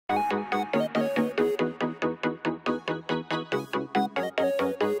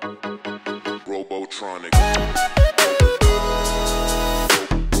Robotronic.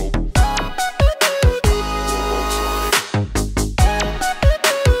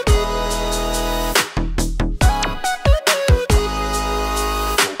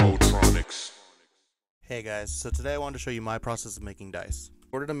 Hey guys, so today I wanted to show you my process of making dice. In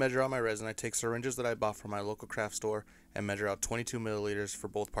order to measure out my resin, I take syringes that I bought from my local craft store and measure out 22 milliliters for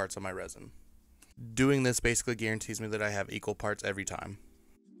both parts of my resin. Doing this basically guarantees me that I have equal parts every time.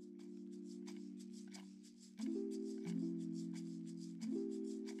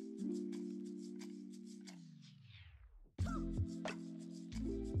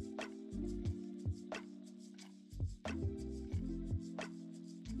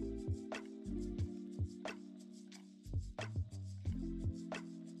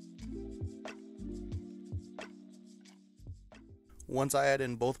 Once I add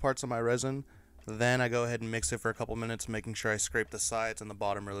in both parts of my resin, then I go ahead and mix it for a couple minutes, making sure I scrape the sides and the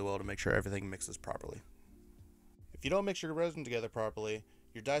bottom really well to make sure everything mixes properly. If you don't mix your resin together properly,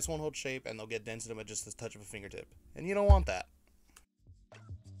 your dice won't hold shape and they'll get dense to them at just the touch of a fingertip. And you don't want that.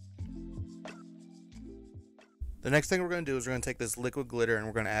 The next thing we're going to do is we're going to take this liquid glitter and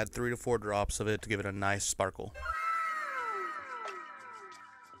we're going to add 3 to 4 drops of it to give it a nice sparkle.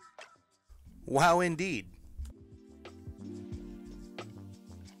 Wow, indeed!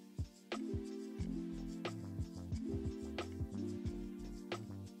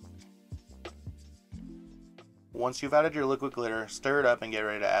 Once you've added your liquid glitter, stir it up and get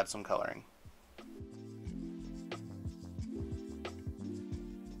ready to add some coloring.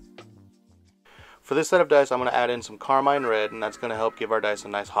 For this set of dice, I'm going to add in some carmine red, and that's going to help give our dice a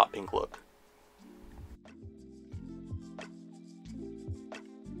nice hot pink look.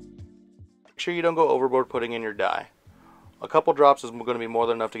 Make sure you don't go overboard putting in your dye. A couple drops is going to be more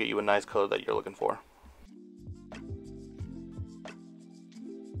than enough to get you a nice color that you're looking for.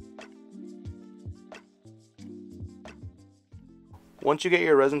 Once you get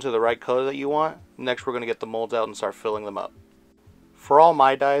your resin to the right color that you want, next we're going to get the molds out and start filling them up. For all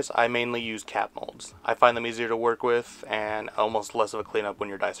my dice, I mainly use cap molds. I find them easier to work with and almost less of a cleanup when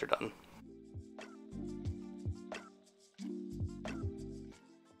your dice are done.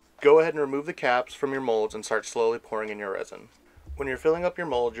 Go ahead and remove the caps from your molds and start slowly pouring in your resin. When you're filling up your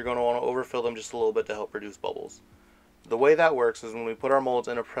molds, you're going to want to overfill them just a little bit to help reduce bubbles. The way that works is when we put our molds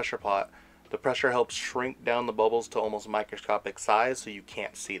in a pressure pot, the pressure helps shrink down the bubbles to almost microscopic size so you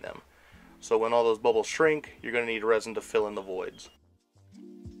can't see them. So when all those bubbles shrink, you're going to need resin to fill in the voids.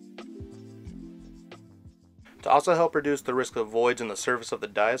 To also help reduce the risk of voids in the surface of the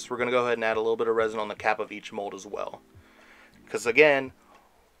dice, we're going to go ahead and add a little bit of resin on the cap of each mold as well. Because again,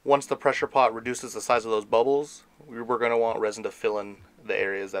 once the pressure pot reduces the size of those bubbles, we're going to want resin to fill in the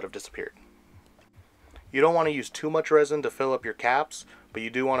areas that have disappeared. You don't want to use too much resin to fill up your caps, but you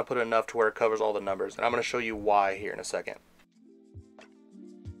do want to put enough to where it covers all the numbers, and I'm going to show you why here in a second.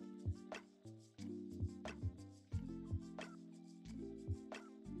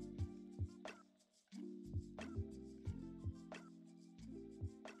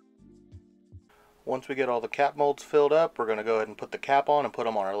 Once we get all the cap molds filled up, we're going to go ahead and put the cap on and put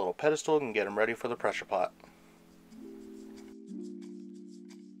them on our little pedestal and get them ready for the pressure pot.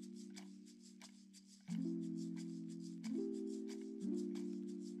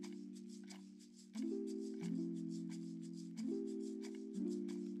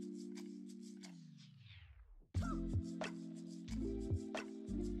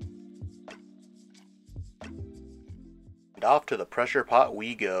 And off to the pressure pot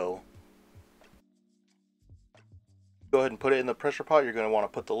we go. Go ahead and put it in the pressure pot. You're going to want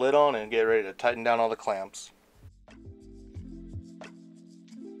to put the lid on and get ready to tighten down all the clamps.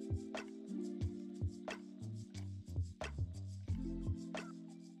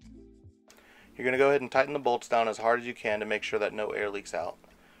 You're going to go ahead and tighten the bolts down as hard as you can to make sure that no air leaks out.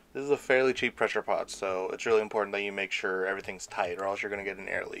 This is a fairly cheap pressure pot, so it's really important that you make sure everything's tight or else you're going to get an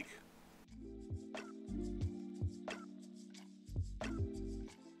air leak.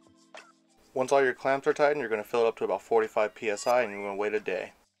 Once all your clamps are tightened, you're going to fill it up to about 45 psi and you're going to wait a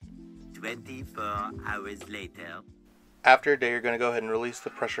day. 24 hours later. After a day, you're going to go ahead and release the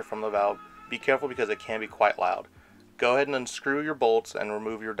pressure from the valve. Be careful because it can be quite loud. Go ahead and unscrew your bolts and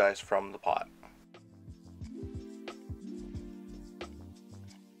remove your dice from the pot.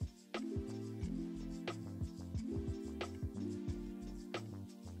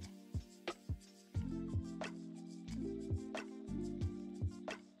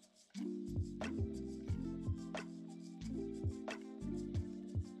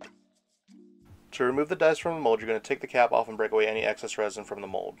 To remove the dice from the mold, you're going to take the cap off and break away any excess resin from the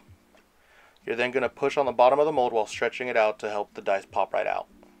mold. You're then going to push on the bottom of the mold while stretching it out to help the dice pop right out.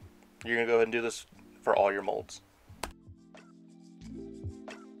 You're going to go ahead and do this for all your molds.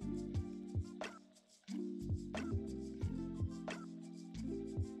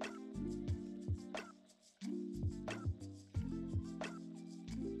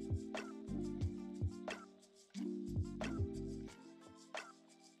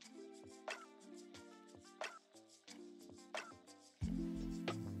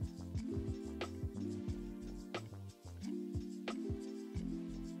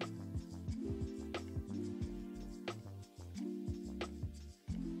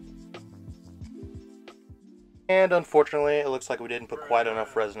 And unfortunately, it looks like we didn't put quite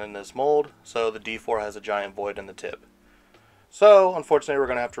enough resin in this mold, so the D4 has a giant void in the tip. So, unfortunately, we're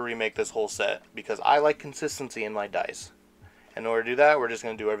going to have to remake this whole set, because I like consistency in my dice. In order to do that, we're just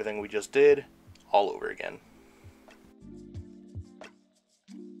going to do everything we just did, all over again.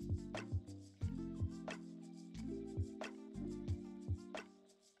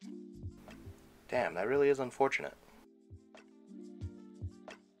 Damn, that really is unfortunate.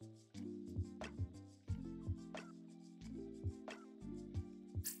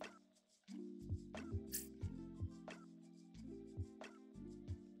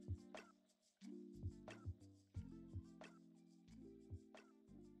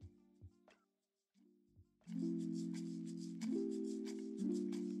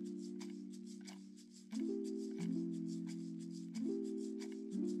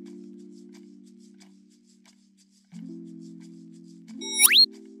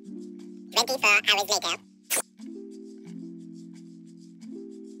 Hours later.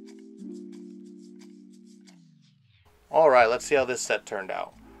 Alright, let's see how this set turned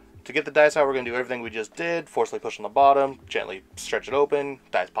out. To get the dice out, we're going to do everything we just did, forcefully push on the bottom, gently stretch it open,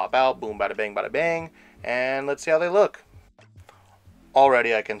 dice pop out, boom, bada bang, and let's see how they look.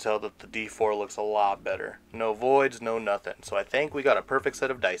 Already I can tell that the D4 looks a lot better. No voids, no nothing, so I think we got a perfect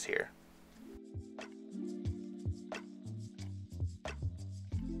set of dice here.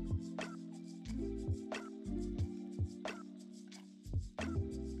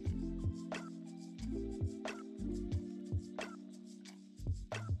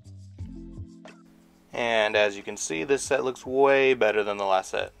 And as you can see, this set looks way better than the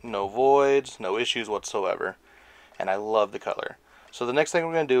last set. No voids, no issues whatsoever. And I love the color. So the next thing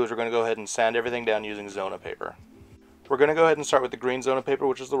we're going to do is we're going to go ahead and sand everything down using Zona paper. We're going to go ahead and start with the green Zona paper,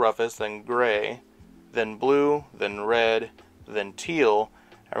 which is the roughest, then gray, then blue, then red, then teal,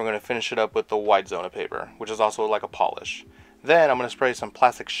 and we're going to finish it up with the white Zona paper, which is also like a polish. Then I'm going to spray some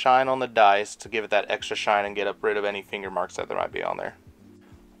plastic shine on the dice to give it that extra shine and get rid of any finger marks that there might be on there.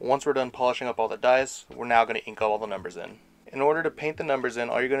 Once we're done polishing up all the dice, we're now going to ink all the numbers in. In order to paint the numbers in,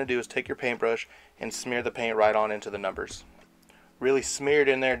 all you're going to do is take your paintbrush and smear the paint right on into the numbers. Really smear it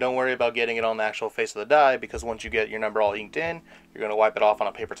in there, don't worry about getting it on the actual face of the die, because once you get your number all inked in, you're going to wipe it off on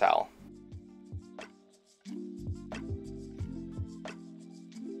a paper towel.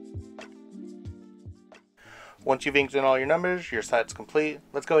 Once you've inked in all your numbers, your set's complete.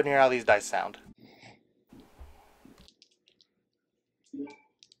 Let's go ahead and hear how these dice sound.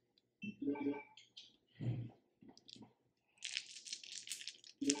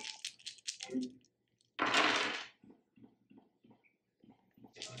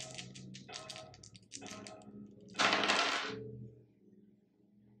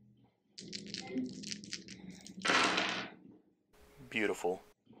 Beautiful.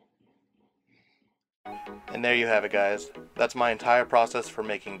 And there you have it, guys. That's my entire process for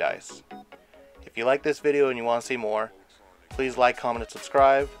making dice. If you like this video and you want to see more, please like, comment, and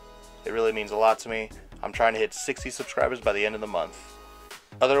subscribe. It really means a lot to me. I'm trying to hit 60 subscribers by the end of the month.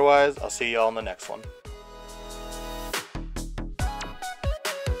 Otherwise, I'll see y'all in the next one.